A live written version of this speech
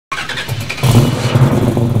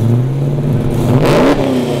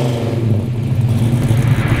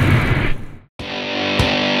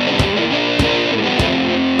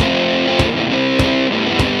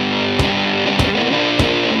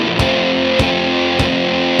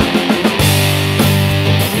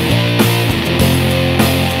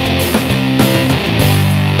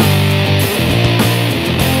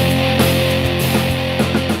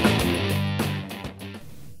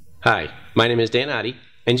my name is Dan Otte,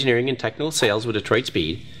 Engineering and Technical Sales with Detroit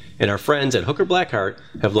Speed, and our friends at Hooker Blackheart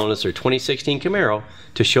have loaned us their 2016 Camaro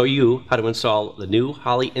to show you how to install the new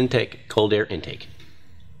Holley iNTECH cold air intake.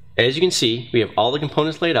 As you can see, we have all the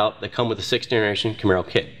components laid out that come with the 6th generation Camaro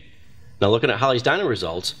kit. Now looking at Holley's dyno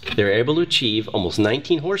results, they're able to achieve almost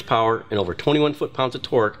 19 horsepower and over 21 foot-pounds of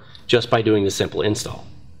torque just by doing this simple install.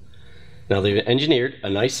 Now they've engineered a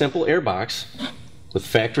nice simple air box with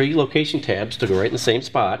factory location tabs to go right in the same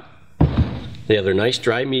spot. They have their nice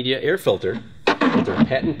dry media air filter with their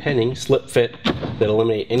patent pending slip fit that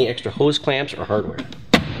eliminate any extra hose clamps or hardware.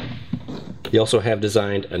 They also have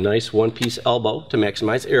designed a nice one-piece elbow to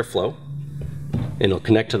maximize airflow, and it'll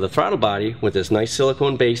connect to the throttle body with this nice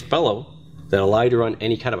silicone-based bellow that allow you to run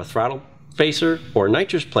any kind of a throttle facer or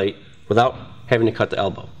nitrous plate without having to cut the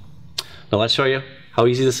elbow. Now let's show you how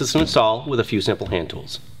easy this is to install with a few simple hand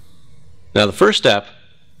tools. Now the first step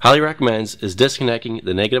Holley recommends is disconnecting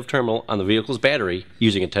the negative terminal on the vehicle's battery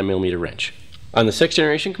using a 10mm wrench. On the 6th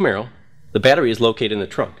generation Camaro, the battery is located in the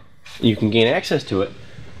trunk. And you can gain access to it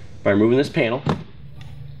by removing this panel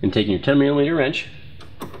and taking your 10mm wrench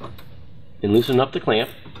and loosen up the clamp,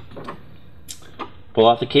 pull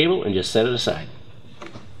off the cable, and just set it aside.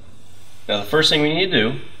 Now the first thing we need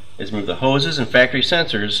to do is move the hoses and factory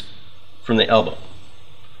sensors from the elbow.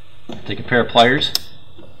 Take a pair of pliers,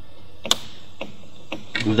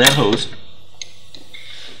 move that hose,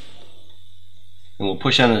 and we'll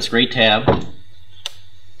push on this gray tab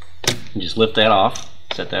and just lift that off,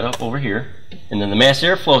 set that up over here. And then the mass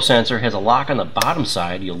airflow sensor has a lock on the bottom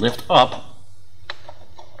side. You'll lift up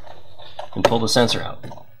and pull the sensor out.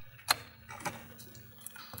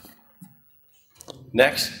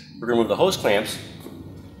 Next, we're going to move the hose clamps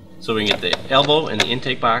so we can get the elbow and the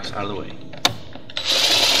intake box out of the way.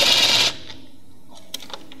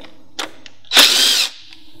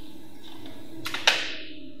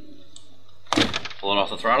 Pull it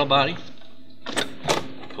off the throttle body,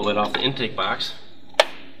 pull it off the intake box,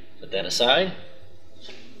 put that aside,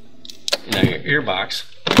 and now your air box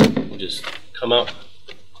will just come out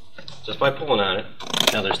just by pulling on it.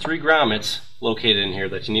 Now there's 3 grommets located in here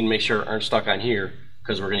that you need to make sure aren't stuck on here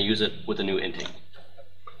because we're going to use it with the new intake.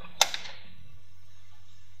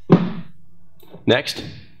 Next,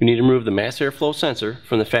 we need to remove the mass airflow sensor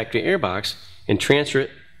from the factory air box and transfer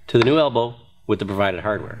it to the new elbow with the provided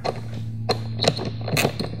hardware.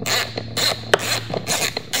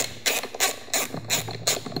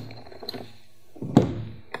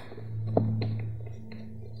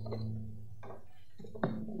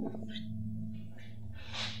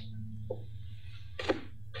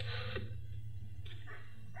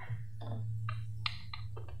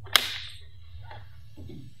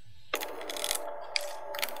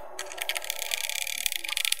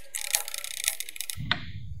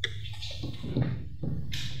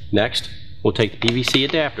 Next, we'll take the PVC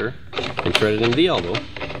adapter and thread it into the elbow.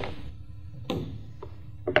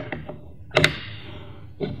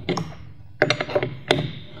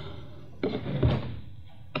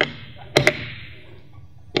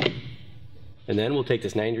 And then we'll take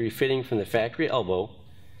this 9-degree fitting from the factory elbow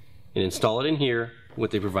and install it in here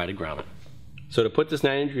with the provided grommet. So to put this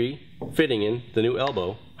 9-degree fitting in the new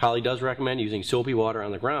elbow, Holley does recommend using soapy water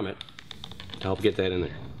on the grommet to help get that in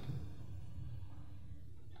there.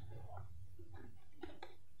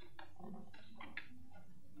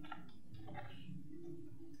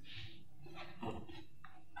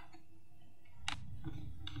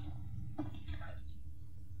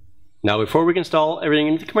 Now before we can install everything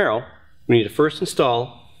into the Camaro, we need to first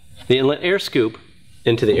install the Inlet Air Scoop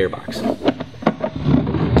into the airbox.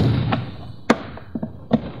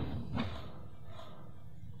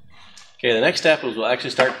 Okay, the next step is we'll actually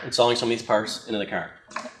start installing some of these parts into the car.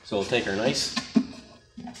 So we'll take our nice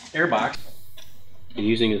airbox and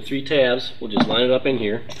using the 3 tabs, we'll just line it up in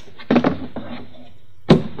here.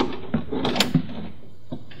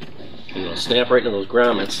 And it'll snap right into those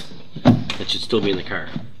grommets that should still be in the car.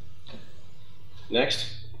 Next,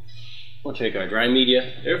 we'll take our dry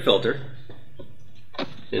media air filter and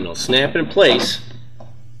it'll snap in place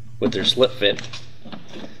with their slip fit.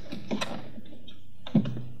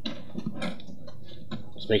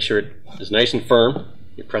 Just make sure it is nice and firm.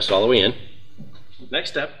 You press it all the way in. Next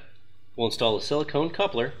step, we'll install the silicone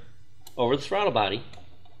coupler over the throttle body,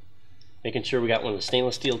 making sure we got one of the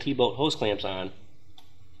stainless steel T-bolt hose clamps on,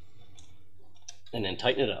 and then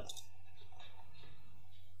tighten it up.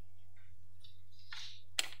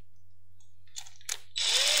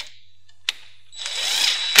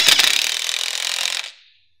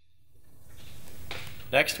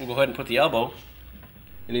 Next, we'll go ahead and put the elbow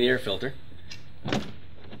into the air filter.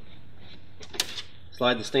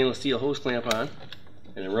 Slide the stainless steel hose clamp on.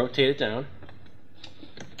 and then rotate it down.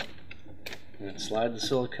 And then slide the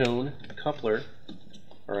silicone coupler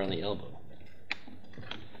around the elbow.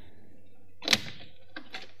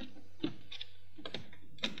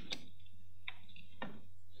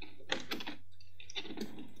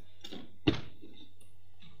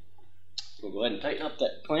 We'll go ahead and tighten up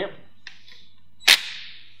that clamp.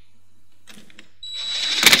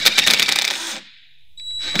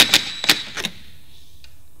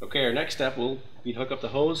 Okay, our next step will be to hook up the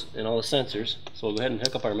hose and all the sensors. So we'll go ahead and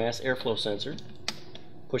hook up our mass airflow sensor.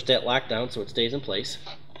 Push that lock down so it stays in place.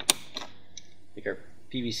 Take our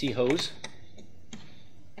PVC hose,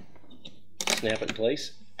 snap it in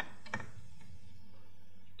place.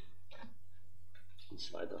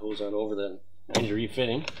 Slide the hose on over the major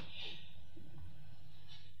refitting.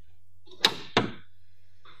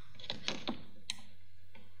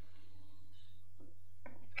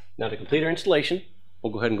 Now to complete our installation,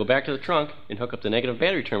 we'll go ahead and go back to the trunk and hook up the negative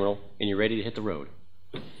battery terminal, and you're ready to hit the road.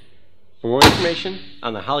 For more information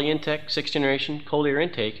on the Holley iNTECH 6th generation cold air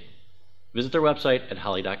intake, visit their website at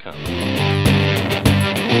holley.com.